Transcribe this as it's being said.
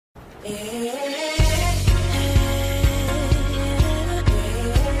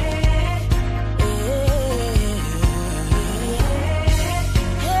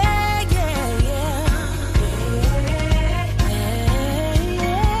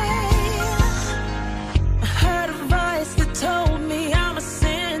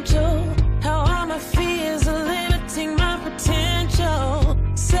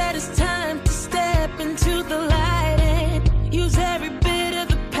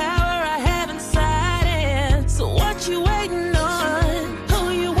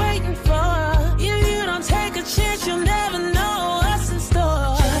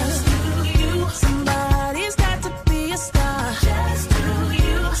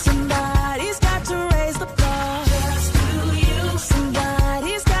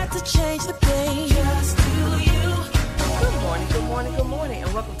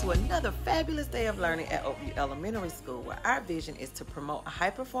Another fabulous day of learning at Oakview Elementary School, where our vision is to promote a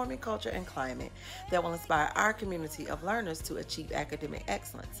high-performing culture and climate that will inspire our community of learners to achieve academic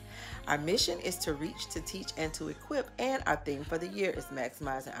excellence. Our mission is to reach, to teach, and to equip, and our theme for the year is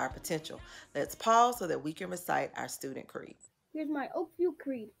maximizing our potential. Let's pause so that we can recite our student creed. Here's my Oakview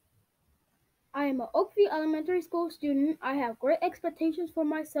creed. I am an Oakview Elementary School student. I have great expectations for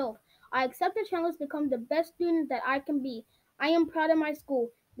myself. I accept the challenge to become the best student that I can be. I am proud of my school.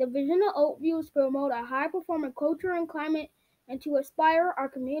 The vision of Oakview is to promote a high-performing culture and climate and to inspire our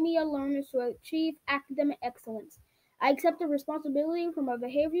community of learners to achieve academic excellence. I accept the responsibility for my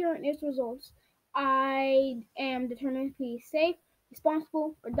behavior and its results. I am determined to be safe,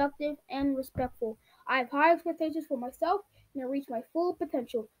 responsible, productive, and respectful. I have high expectations for myself and to reach my full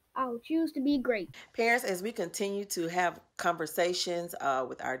potential. I will choose to be great. Parents, as we continue to have conversations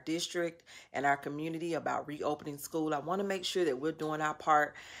with our district and our community about reopening school, I want to make sure that we're doing our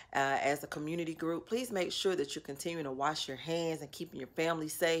part as a community group. Please make sure that you're continuing to wash your hands and keeping your family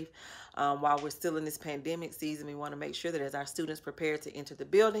safe. While we're still in this pandemic season, we want to make sure that as our students prepare to enter the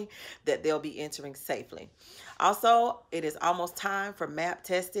building, that they'll be entering safely. Also, it is almost time for MAP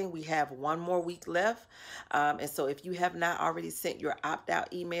testing. We have one more week left. And so if you have not already sent your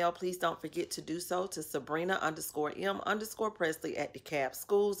opt-out email, please don't forget to do so to Sabrina_M_Presley at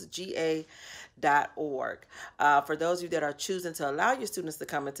DeKalbSchoolsGA.org. For those of you that are choosing to allow your students to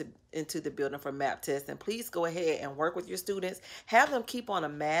come into the building for MAP testing, please go ahead and work with your students. Have them keep on a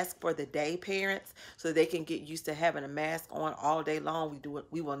mask for the day, parents, so they can get used to having a mask on all day long.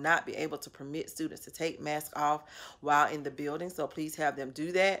 We will not be able to permit students to take masks off while in the building, so please have them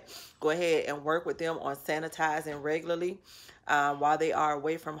do that. Go ahead and work with them on sanitizing regularly while they are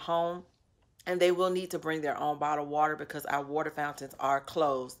away from home. And they will need to bring their own bottled water because our water fountains are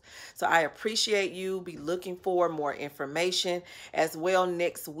closed. So I appreciate you. Be looking for more information as well.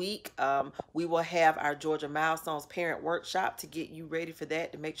 Next week, we will have our Georgia Milestones Parent Workshop to get you ready for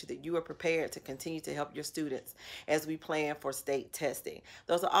that, to make sure that you are prepared to continue to help your students as we plan for state testing.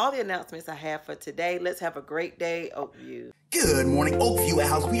 Those are all the announcements I have for today. Let's have a great day, Oakview. Good morning, Oakview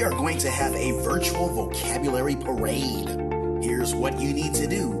Owls. We are going to have a virtual vocabulary parade. Here's what you need to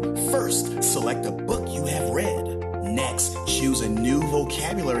do. First, select a book you have read. Next, choose a new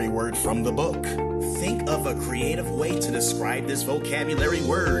vocabulary word from the book. Think of a creative way to describe this vocabulary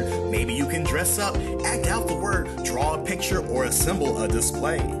word. Maybe you can dress up, act out the word, draw a picture, or assemble a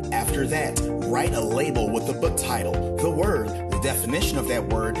display. After that, write a label with the book title, the word, the definition of that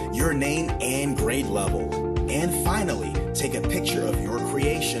word, your name, and grade level. And finally, take a picture of your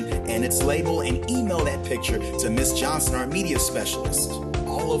creation and its label and email that picture to Miss Johnson, our media specialist.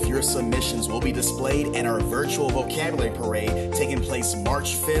 All of your submissions will be displayed at our virtual vocabulary parade taking place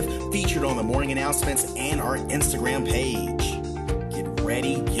March 5th, featured on the morning announcements and our Instagram page. Get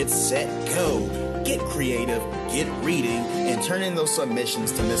ready, get set, go. Get creative, get reading, and turn in those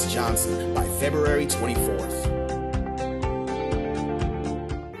submissions to Miss Johnson by February 24th.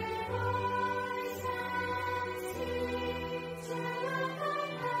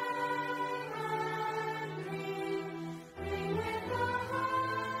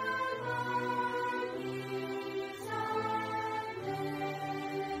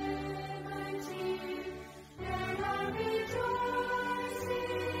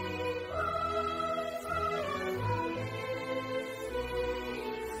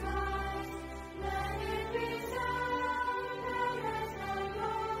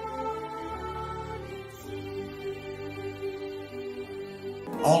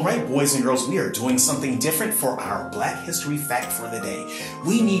 All right, boys and girls, we are doing something different for our Black History Fact for the day.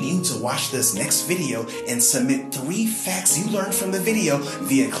 We need you to watch this next video and submit 3 facts you learned from the video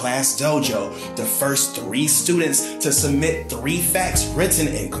via Class Dojo. The first 3 students to submit 3 facts written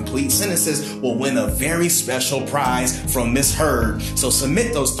in complete sentences will win a very special prize from Miss Heard. So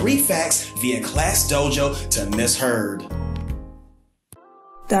submit those 3 facts via Class Dojo to Miss Heard.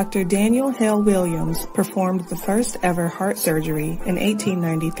 Dr. Daniel Hale Williams performed the first ever heart surgery in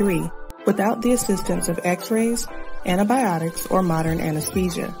 1893 without the assistance of x-rays, antibiotics, or modern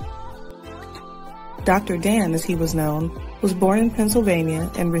anesthesia. Dr. Dan, as he was known, was born in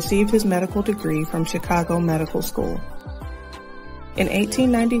Pennsylvania and received his medical degree from Chicago Medical School. In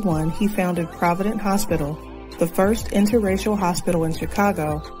 1891, he founded Provident Hospital, the first interracial hospital in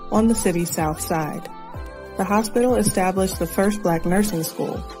Chicago on the city's south side. The hospital established the first black nursing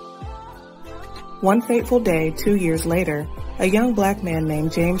school. One fateful day, 2 years later, a young black man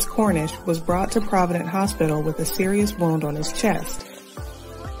named James Cornish was brought to Provident Hospital with a serious wound on his chest.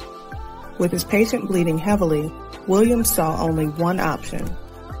 With his patient bleeding heavily, Williams saw only one option.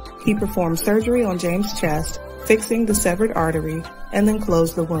 He performed surgery on James' chest, fixing the severed artery, and then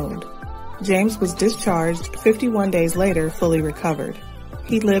closed the wound. James was discharged 51 days later, fully recovered.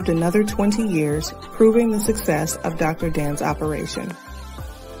 He lived another 20 years, proving the success of Dr. Dan's operation.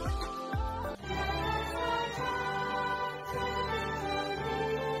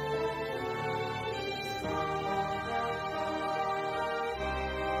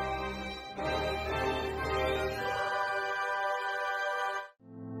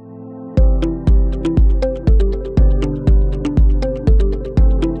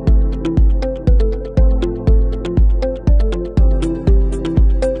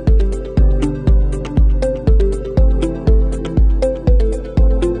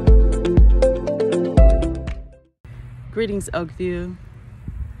 Greetings, Oakview.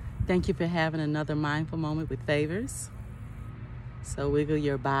 Thank you for having another mindful moment with Favors. So wiggle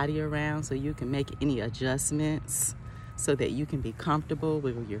your body around so you can make any adjustments so that you can be comfortable.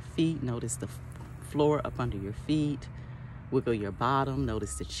 Wiggle your feet, notice the floor up under your feet. Wiggle your bottom,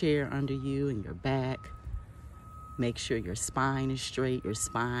 notice the chair under you and your back. Make sure your spine is straight. Your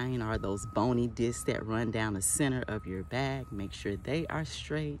spine are those bony discs that run down the center of your back. Make sure they are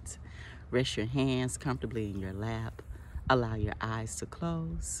straight. Rest your hands comfortably in your lap. Allow your eyes to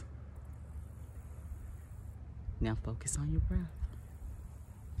close. Now focus on your breath.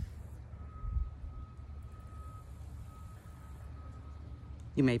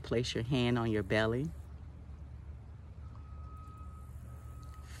 You may place your hand on your belly.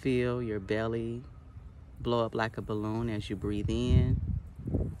 Feel your belly blow up like a balloon as you breathe in.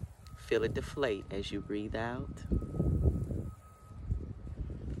 Feel it deflate as you breathe out.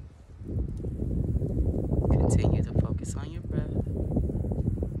 Continue to focus on your breath.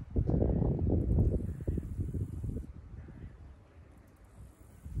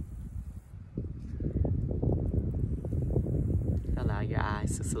 Allow your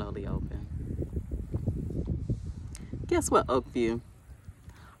eyes to slowly open. Guess what, Oakview?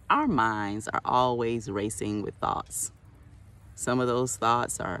 Our minds are always racing with thoughts. Some of those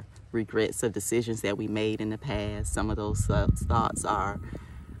thoughts are regrets of decisions that we made in the past. Some of those thoughts are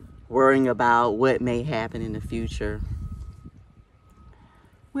worrying about what may happen in the future.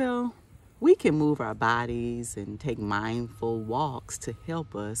 Well, we can move our bodies and take mindful walks to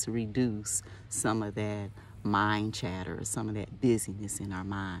help us reduce some of that mind chatter, some of that busyness in our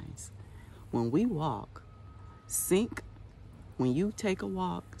minds. When we walk, when you take a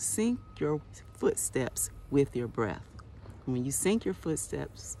walk, sync your footsteps with your breath. When you sync your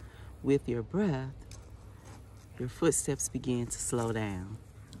footsteps with your breath, your footsteps begin to slow down.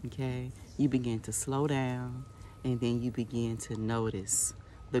 Okay, you begin to slow down, and then you begin to notice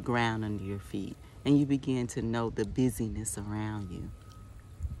the ground under your feet, and you begin to know the busyness around you.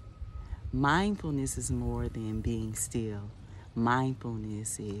 Mindfulness is more than being still.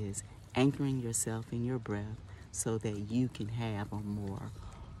 Mindfulness is anchoring yourself in your breath so that you can have a more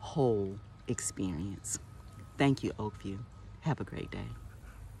whole experience. Thank you, Oakview. Have a great day.